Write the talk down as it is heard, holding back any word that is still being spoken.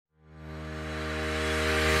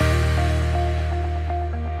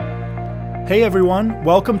Hey everyone,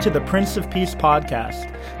 welcome to the Prince of Peace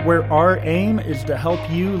podcast, where our aim is to help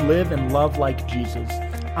you live and love like Jesus.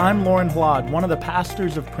 I'm Lorne Hlad, one of the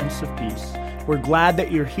pastors of Prince of Peace. We're glad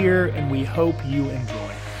that you're here and we hope you enjoy.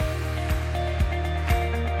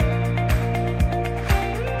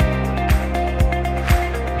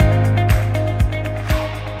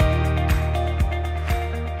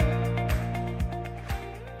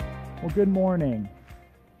 Well, good morning.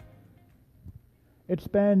 It's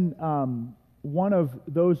been one of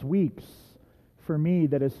those weeks for me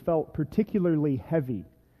that has felt particularly heavy,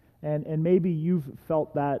 and maybe you've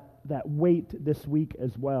felt that weight this week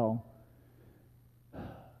as well.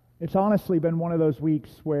 It's honestly been one of those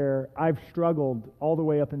weeks where I've struggled all the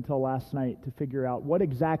way up until last night to figure out what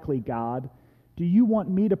exactly, God, do you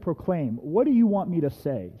want me to proclaim? What do you want me to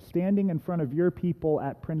say, standing in front of your people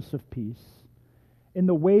at Prince of Peace, in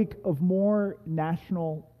the wake of more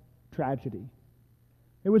national tragedy?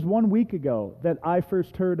 It was 1 week ago that I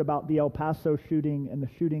first heard about the El Paso shooting and the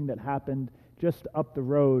shooting that happened just up the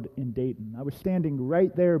road in Dayton. I was standing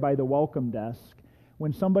right there by the welcome desk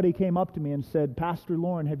when somebody came up to me and said, "Pastor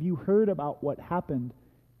Lorne, have you heard about what happened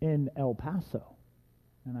in El Paso?"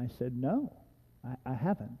 And I said, "No, I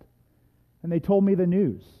haven't." And they told me the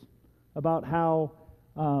news about how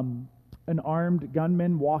an armed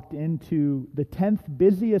gunman walked into the 10th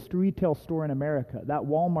busiest retail store in America. That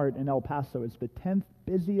Walmart in El Paso is the 10th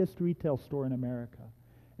busiest retail store in America,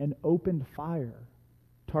 and opened fire,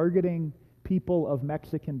 targeting people of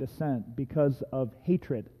Mexican descent because of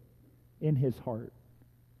hatred in his heart.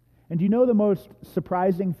 And you know the most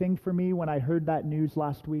surprising thing for me when I heard that news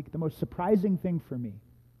last week? The most surprising thing for me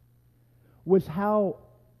was how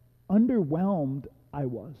underwhelmed I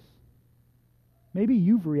was. Maybe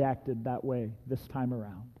you've reacted that way this time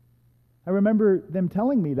around. I remember them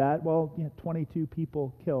telling me that, 22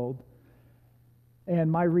 people killed,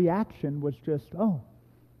 and my reaction was just,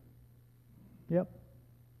 yep.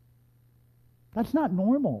 That's not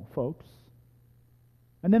normal, folks.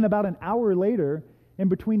 And then about an hour later, in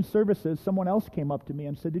between services, someone else came up to me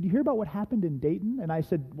and said, "Did you hear about what happened in Dayton?" And I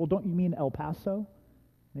said, "Well, don't you mean El Paso?"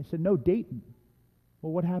 And they said, "No, Dayton."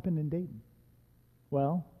 "Well, what happened in Dayton?"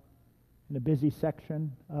 Well, in a busy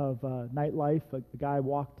section of nightlife, a guy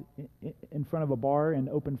walked in front of a bar and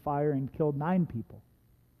opened fire and killed 9 people.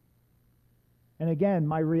 And again,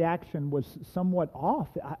 my reaction was somewhat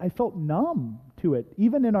off. I felt numb to it.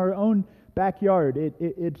 Even in our own backyard,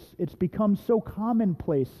 it's become so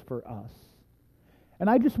commonplace for us. And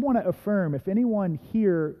I just want to affirm, if anyone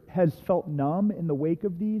here has felt numb in the wake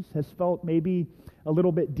of these, has felt maybe a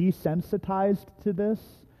little bit desensitized to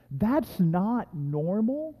this, that's not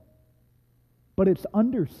normal. But it's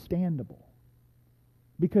understandable,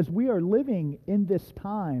 because we are living in this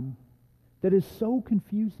time that is so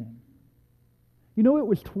confusing. You know, it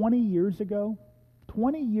was 20 years ago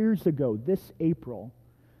this April,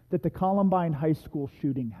 that the Columbine High School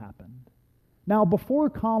shooting happened. Now, before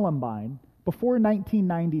Columbine, before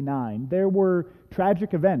 1999, there were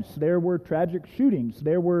tragic events, there were tragic shootings,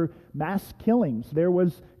 there were mass killings, there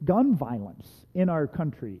was gun violence in our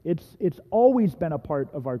country. It's always been a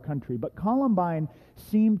part of our country, but Columbine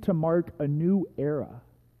seemed to mark a new era.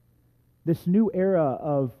 This new era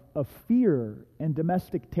of fear and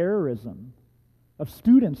domestic terrorism, of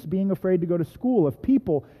students being afraid to go to school, of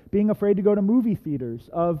people being afraid to go to movie theaters,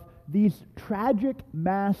 of these tragic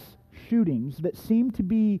mass shootings that seem to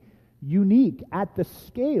be unique at the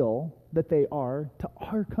scale that they are to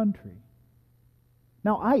our country.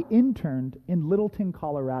 Now, I interned in Littleton,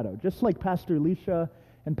 Colorado. Just like Pastor Alicia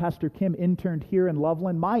and Pastor Kim interned here in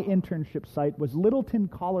Loveland, my internship site was Littleton,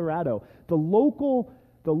 Colorado. The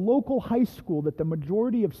local high school that the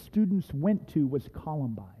majority of students went to was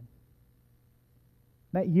Columbine.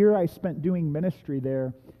 That year I spent doing ministry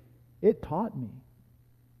there, it taught me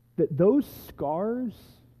that those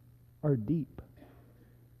scars are deep,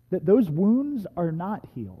 that those wounds are not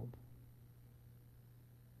healed.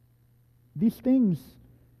 These things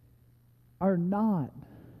are not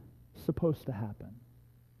supposed to happen.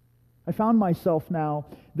 I found myself now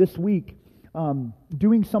this week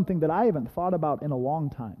doing something that I haven't thought about in a long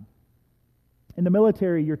time. In the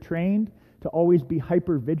military, you're trained to always be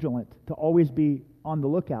hyper-vigilant, to always be on the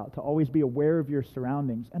lookout, to always be aware of your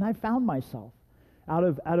surroundings. And I found myself, out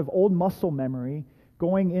of old muscle memory,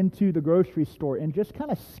 going into the grocery store and just kind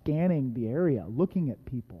of scanning the area, looking at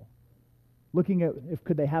people, looking at if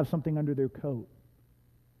could they have something under their coat.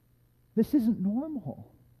 This isn't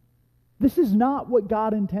normal. This is not what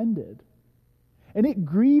God intended. And it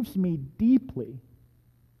grieves me deeply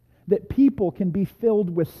that people can be filled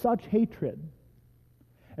with such hatred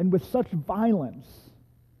and with such violence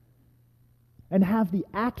and have the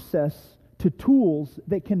access to tools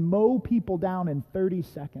that can mow people down in 30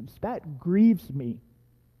 seconds. That grieves me.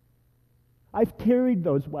 I've carried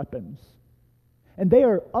those weapons, and they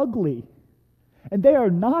are ugly, and they are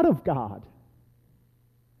not of God.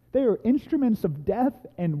 They are instruments of death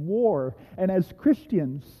and war, and as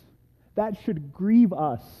Christians, that should grieve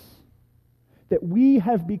us, that we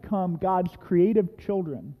have become God's creative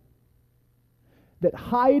children that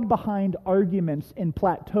hide behind arguments and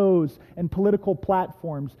plateaus and political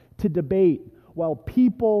platforms to debate while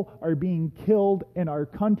people are being killed in our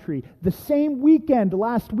country. The same weekend,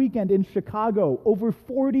 last weekend in Chicago, over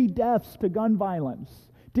 40 deaths to gun violence.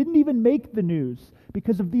 Didn't even make the news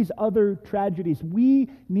because of these other tragedies. We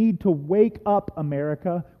need to wake up,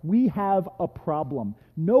 America. We have a problem.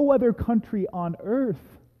 No other country on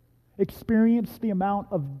earth experienced the amount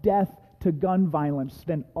of death to gun violence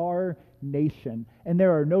than our nation. And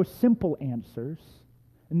there are no simple answers,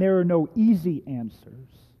 and there are no easy answers.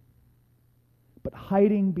 But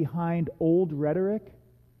hiding behind old rhetoric,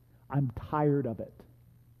 I'm tired of it.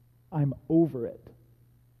 I'm over it.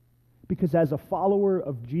 Because as a follower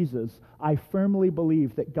of Jesus, I firmly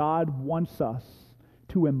believe that God wants us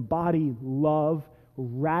to embody love,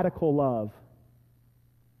 radical love,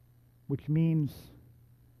 which means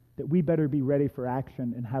that we better be ready for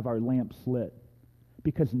action and have our lamps lit.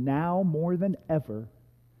 Because now, more than ever,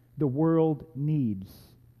 the world needs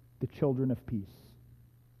the children of peace.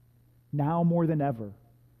 Now more than ever,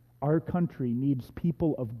 our country needs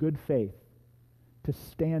people of good faith to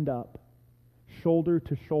stand up, shoulder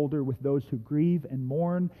to shoulder with those who grieve and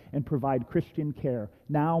mourn and provide Christian care.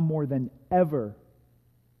 Now more than ever,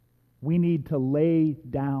 we need to lay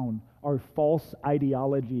down our false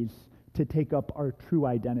ideologies to take up our true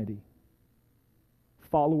identity.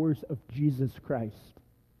 Followers of Jesus Christ,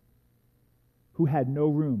 who had no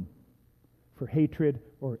room for hatred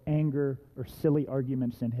or anger or silly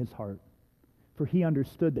arguments in his heart. For he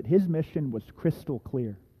understood that his mission was crystal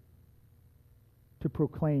clear: to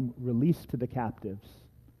proclaim release to the captives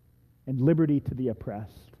and liberty to the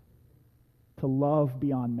oppressed, to love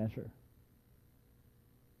beyond measure.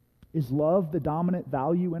 Is love the dominant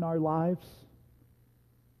value in our lives?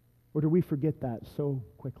 Or do we forget that so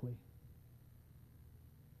quickly?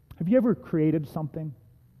 Have you ever created something?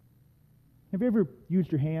 Have you ever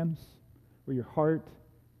used your hands or your heart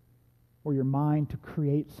or your mind to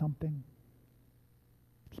create something?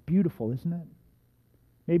 It's beautiful, isn't it?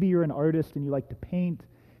 Maybe you're an artist and you like to paint.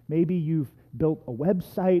 Maybe you've built a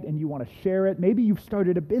website and you want to share it. Maybe you've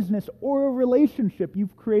started a business or a relationship.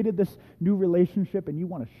 You've created this new relationship and you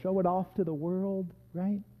want to show it off to the world,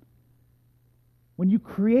 right? When you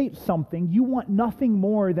create something, you want nothing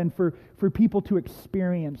more than for people to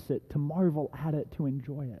experience it, to marvel at it, to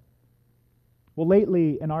enjoy it. Well,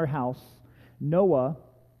 lately in our house, Noah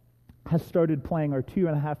has started playing, our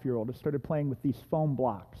 2.5-year-old has started playing with these foam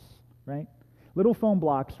blocks, right? Little foam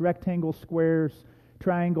blocks, rectangles, squares,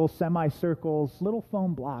 triangles, semicircles, little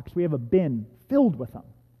foam blocks. We have a bin filled with them.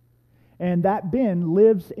 And that bin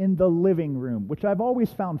lives in the living room, which I've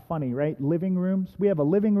always found funny, right? Living rooms. We have a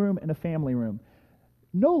living room and a family room.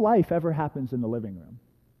 No life ever happens in the living room.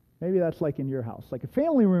 Maybe that's like in your house. Like a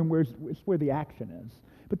family room is where the action is.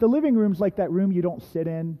 But the living room's like that room you don't sit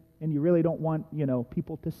in, and you really don't want,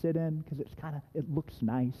 people to sit in because it looks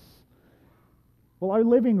nice. Well, our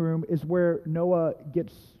living room is where Noah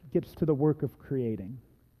gets to the work of creating.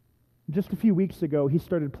 Just a few weeks ago, he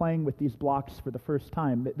started playing with these blocks for the first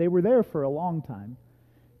time. They were there for a long time,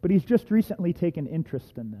 but he's just recently taken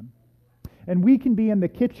interest in them. And we can be in the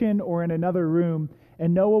kitchen or in another room,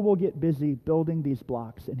 and Noah will get busy building these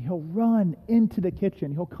blocks, and he'll run into the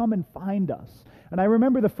kitchen. He'll come and find us. And I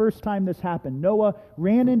remember the first time this happened. Noah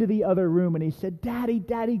ran into the other room, and he said,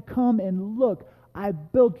 Daddy, come and look. I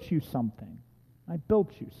built you something. I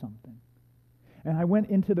built you something. And I went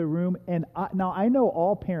into the room, and now I know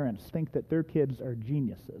all parents think that their kids are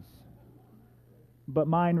geniuses, but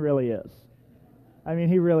mine really is. I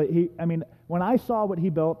mean, when I saw what he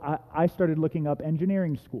built, I started looking up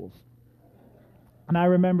engineering schools. And I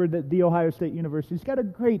remembered that The Ohio State University's got a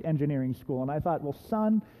great engineering school. And I thought, well,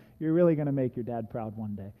 son, you're really going to make your dad proud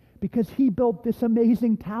one day. Because he built this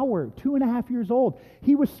amazing tower, 2.5 years old.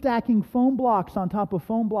 He was stacking foam blocks on top of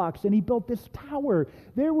foam blocks, and he built this tower.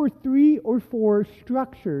 There were 3 or 4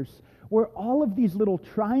 structures where all of these little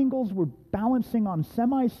triangles were balancing on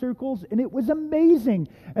semicircles, and it was amazing.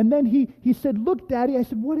 And then he said, look, Daddy. I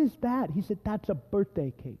said, what is that? He said, that's a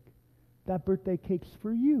birthday cake. That birthday cake's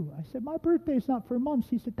for you. I said, my birthday's not for months.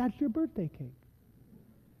 He said, that's your birthday cake.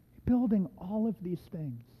 Building all of these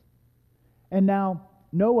things. And now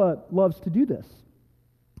Noah loves to do this.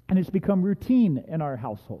 And it's become routine in our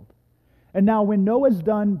household. And now when Noah's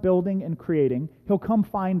done building and creating, he'll come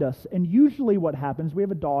find us. And usually what happens, we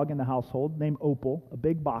have a dog in the household named Opal, a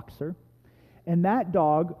big boxer. And that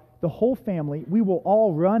dog, the whole family, we will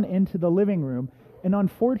all run into the living room. And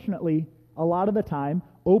unfortunately, a lot of the time,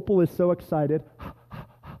 Opal is so excited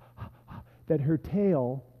that her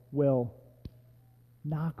tail will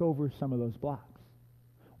knock over some of those blocks.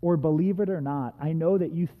 Or believe it or not, I know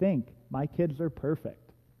that you think my kids are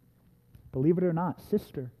perfect. Believe it or not,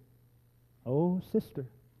 sister, oh sister,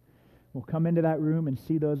 will come into that room and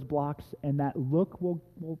see those blocks, and that look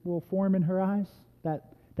will form in her eyes,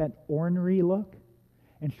 that ornery look,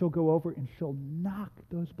 and she'll go over and she'll knock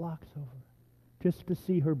those blocks over just to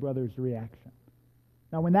see her brother's reaction.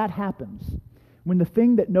 Now when that happens, when the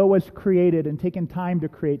thing that Noah's created and taken time to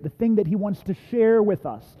create, the thing that he wants to share with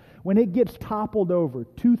us, when it gets toppled over,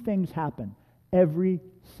 two things happen every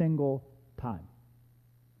single time.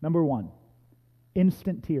 Number one,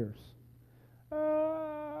 instant tears.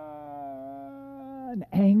 And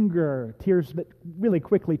anger. Tears that really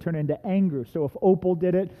quickly turn into anger. So if Opal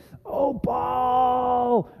did it,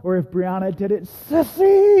 Opal! Or if Brianna did it,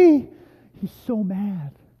 Sissy! He's so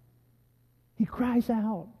mad. He cries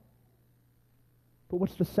out. But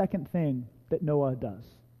what's the second thing that Noah does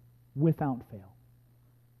without fail?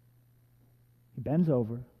 He bends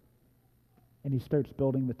over and he starts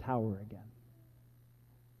building the tower again.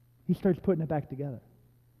 He starts putting it back together.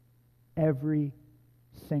 Every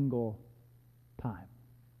single time.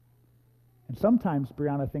 And sometimes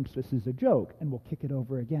Brianna thinks this is a joke and will kick it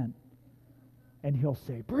over again. And he'll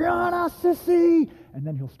say, Brianna, sissy! And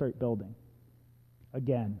then he'll start building.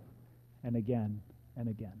 Again and again and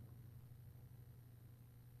again.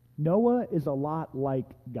 Noah is a lot like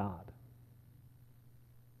God.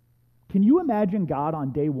 Can you imagine God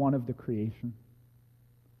on day one of the creation?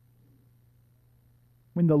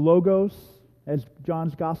 When the Logos, as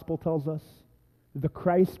John's Gospel tells us, the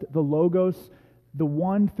Christ, the Logos, the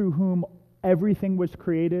one through whom everything was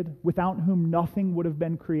created, without whom nothing would have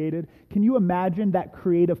been created. Can you imagine that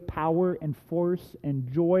creative power and force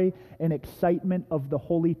and joy and excitement of the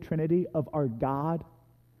Holy Trinity, of our God?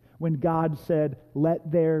 When God said,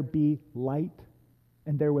 let there be light,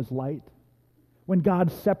 and there was light. When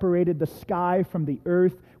God separated the sky from the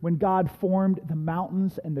earth, when God formed the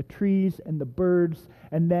mountains and the trees and the birds,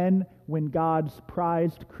 and then when God's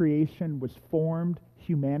prized creation was formed,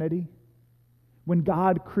 humanity, when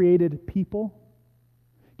God created people.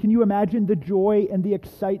 Can you imagine the joy and the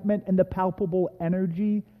excitement and the palpable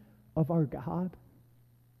energy of our God?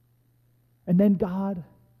 And then God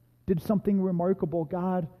did something remarkable.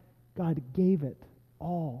 God gave it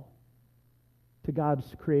all to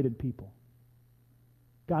God's created people.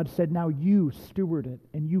 God said, now you steward it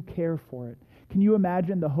and you care for it. Can you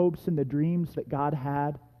imagine the hopes and the dreams that God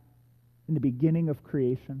had in the beginning of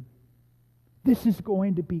creation? This is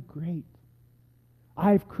going to be great.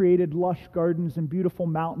 I've created lush gardens and beautiful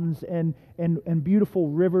mountains and beautiful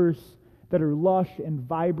rivers that are lush and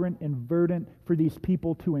vibrant and verdant for these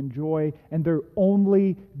people to enjoy, and their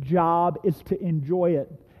only job is to enjoy it,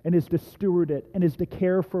 and is to steward it, and is to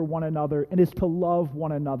care for one another, and is to love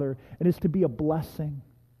one another, and is to be a blessing.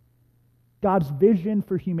 God's vision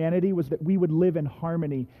for humanity was that we would live in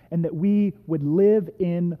harmony, and that we would live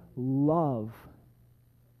in love.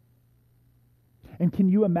 And can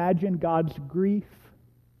you imagine God's grief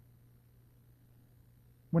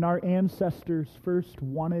when our ancestors first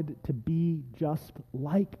wanted to be just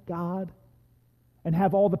like God and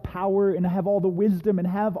have all the power and have all the wisdom and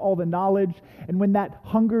have all the knowledge, and when that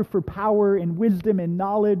hunger for power and wisdom and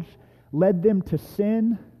knowledge led them to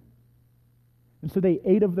sin, and so they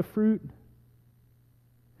ate of the fruit?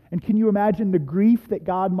 And can you imagine the grief that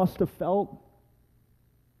God must have felt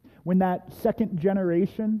when that second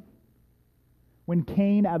generation, when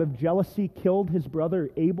Cain out of jealousy killed his brother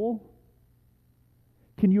Abel?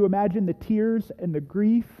 Can you imagine the tears and the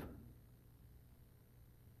grief?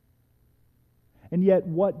 And yet,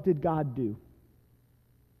 what did God do?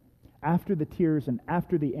 After the tears and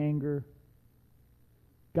after the anger,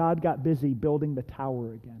 God got busy building the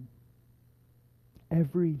tower again.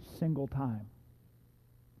 Every single time.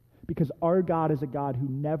 Because our God is a God who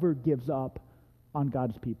never gives up on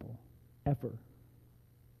God's people. Ever.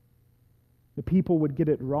 The people would get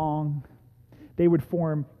it wrong. They would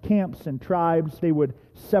form camps and tribes. They would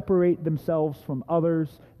separate themselves from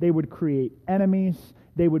others. They would create enemies.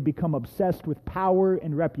 They would become obsessed with power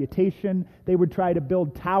and reputation. They would try to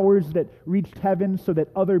build towers that reached heaven so that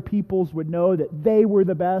other peoples would know that they were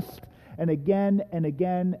the best. And again and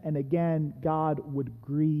again and again, God would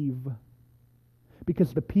grieve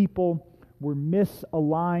because the people were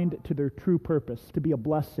misaligned to their true purpose, to be a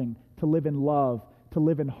blessing, to live in love, to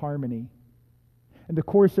live in harmony. And the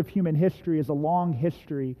course of human history is a long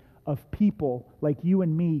history of people like you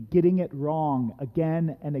and me getting it wrong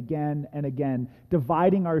again and again and again,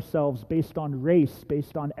 dividing ourselves based on race,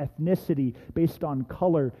 based on ethnicity, based on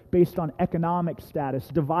color, based on economic status,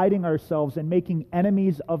 dividing ourselves and making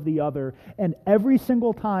enemies of the other. And every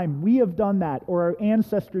single time we have done that, or our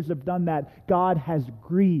ancestors have done that, God has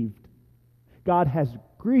grieved. God has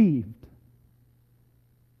grieved.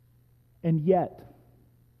 And yet,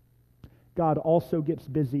 God also gets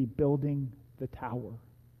busy building the tower,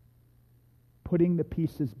 putting the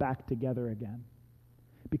pieces back together again.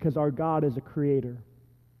 Because our God is a creator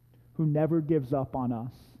who never gives up on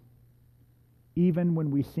us, even when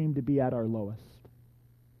we seem to be at our lowest.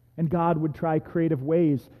 And God would try creative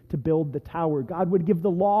ways to build the tower. God would give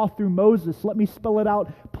the law through Moses. Let me spell it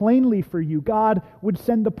out plainly for you. God would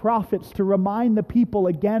send the prophets to remind the people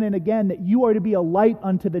again and again that you are to be a light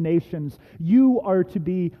unto the nations. You are to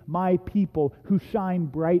be my people who shine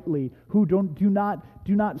brightly, who do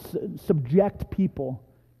not subject people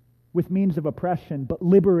with means of oppression, but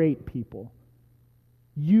liberate people.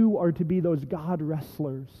 You are to be those God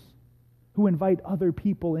wrestlers who invite other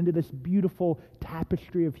people into this beautiful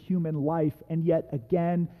tapestry of human life, and yet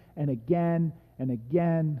again and again and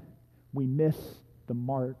again we miss the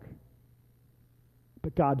mark.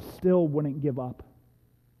 But God still wouldn't give up.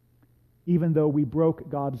 Even though we broke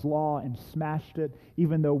God's law and smashed it,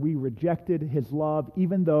 even though we rejected His love,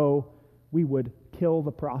 even though we would kill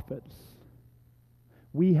the prophets,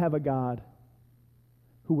 we have a God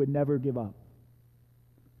who would never give up.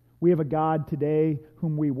 We have a God today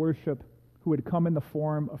whom we worship, who would come in the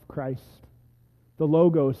form of Christ. The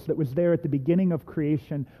Logos that was there at the beginning of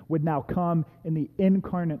creation would now come in the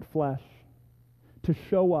incarnate flesh to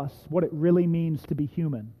show us what it really means to be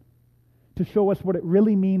human, to show us what it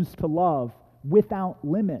really means to love without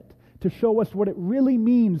limit, to show us what it really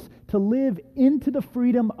means to live into the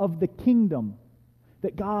freedom of the kingdom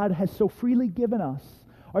that God has so freely given us.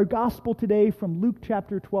 Our gospel today from Luke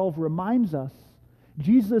chapter 12 reminds us,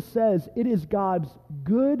 Jesus says, it is God's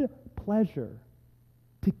good pleasure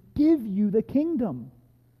to give you the kingdom.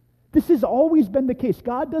 This has always been the case.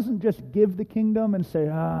 God doesn't just give the kingdom and say,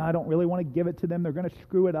 I don't really want to give it to them. They're going to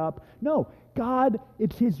screw it up. No, God,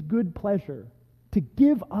 it's His good pleasure to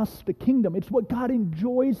give us the kingdom. It's what God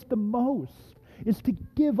enjoys the most, is to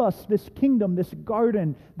give us this kingdom, this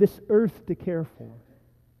garden, this earth to care for.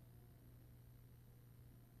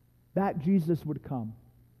 That Jesus would come,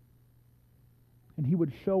 and He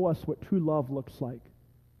would show us what true love looks like.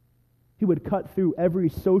 He would cut through every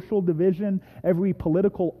social division, every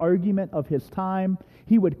political argument of His time.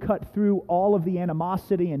 He would cut through all of the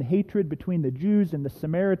animosity and hatred between the Jews and the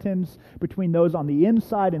Samaritans, between those on the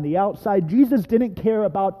inside and the outside. Jesus didn't care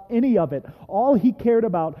about any of it. All He cared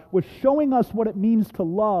about was showing us what it means to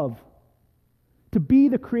love, to be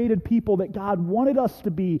the created people that God wanted us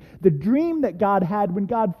to be, the dream that God had when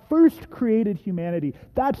God first created humanity.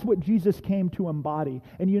 That's what Jesus came to embody.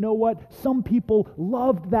 And you know what? Some people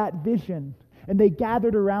loved that vision, and they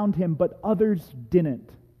gathered around Him, but others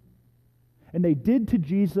didn't. And they did to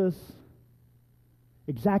Jesus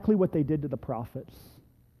exactly what they did to the prophets.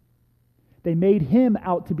 They made Him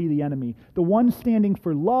out to be the enemy, the one standing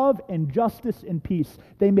for love and justice and peace.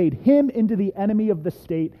 They made Him into the enemy of the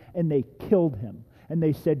state, and they killed Him. And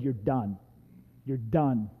they said, you're done. You're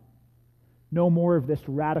done. No more of this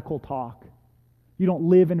radical talk. You don't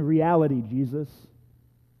live in reality, Jesus.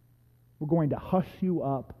 We're going to hush you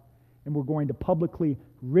up, and we're going to publicly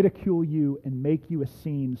ridicule you and make you a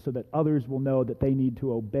scene so that others will know that they need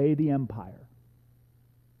to obey the empire.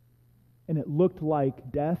 And it looked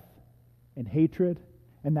like death and hatred,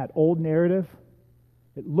 and that old narrative,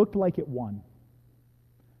 it looked like it won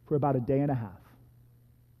for about a day and a half.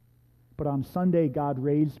 But on Sunday, God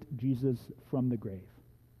raised Jesus from the grave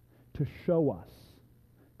to show us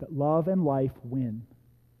that love and life win,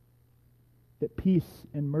 that peace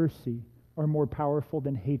and mercy are more powerful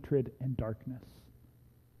than hatred and darkness.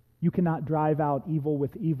 You cannot drive out evil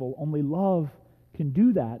with evil. Only love can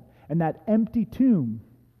do that. And that empty tomb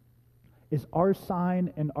is our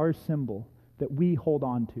sign and our symbol that we hold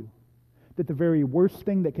on to. That the very worst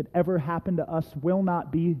thing that could ever happen to us will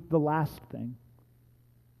not be the last thing.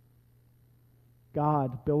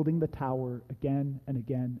 God building the tower again and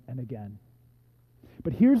again and again.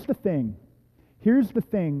 But here's the thing. Here's the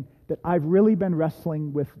thing that I've really been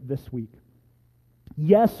wrestling with this week.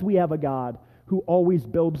 Yes, we have a God who always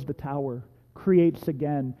builds the tower, creates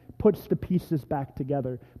again, puts the pieces back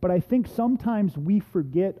together. But I think sometimes we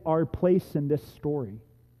forget our place in this story.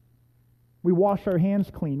 We wash our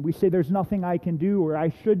hands clean. We say there's nothing I can do or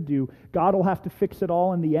I should do. God will have to fix it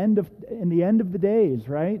all in the end of the days,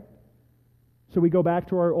 right? So we go back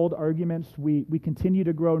to our old arguments. We continue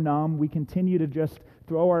to grow numb. We continue to just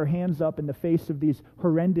throw our hands up in the face of these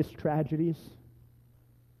horrendous tragedies.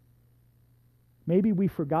 Maybe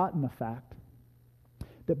we've forgotten the fact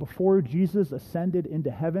that before Jesus ascended into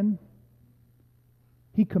heaven,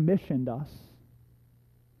 he commissioned us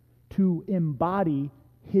to embody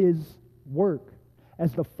his work.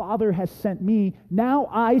 As the Father has sent me, now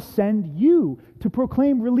I send you to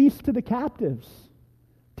proclaim release to the captives,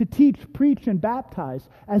 to teach, preach, and baptize.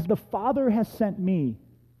 As the Father has sent me,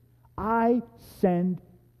 I send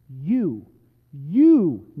you.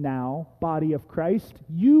 You now, body of Christ,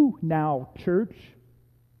 you now, church,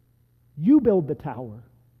 you build the tower.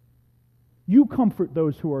 You comfort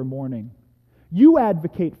those who are mourning. You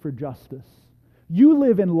advocate for justice. You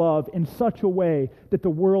live in love in such a way that the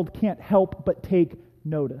world can't help but take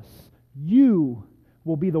notice. You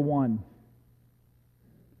will be the one.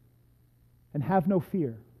 And have no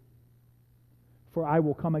fear, for I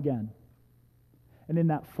will come again. And in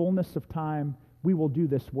that fullness of time, we will do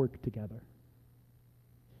this work together.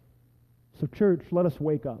 So church, let us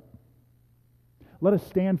wake up. Let us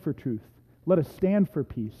stand for truth. Let us stand for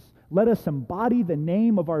peace. Let us embody the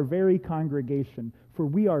name of our very congregation, for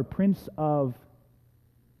we are Prince of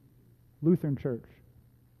Lutheran Church.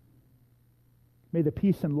 May the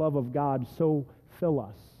peace and love of God so fill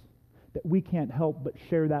us that we can't help but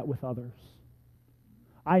share that with others.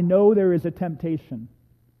 I know there is a temptation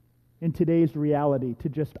in today's reality to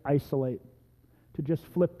just isolate, to just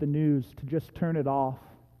flip the news, to just turn it off,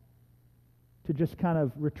 to just kind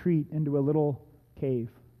of retreat into a little cave.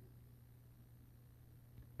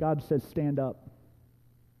 God says, stand up.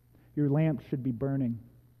 Your lamp should be burning.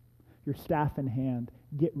 Your staff in hand.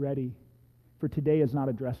 Get ready. For today is not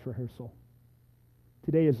a dress rehearsal.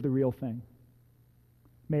 Today is the real thing.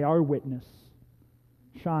 May our witness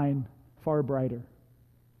shine far brighter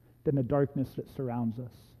than the darkness that surrounds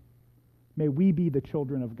us. May we be the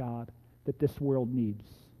children of God that this world needs.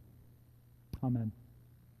 Amen.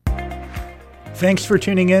 Thanks for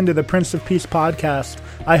tuning in to the Prince of Peace podcast.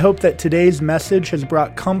 I hope that today's message has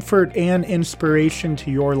brought comfort and inspiration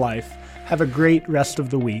to your life. Have a great rest of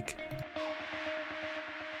the week.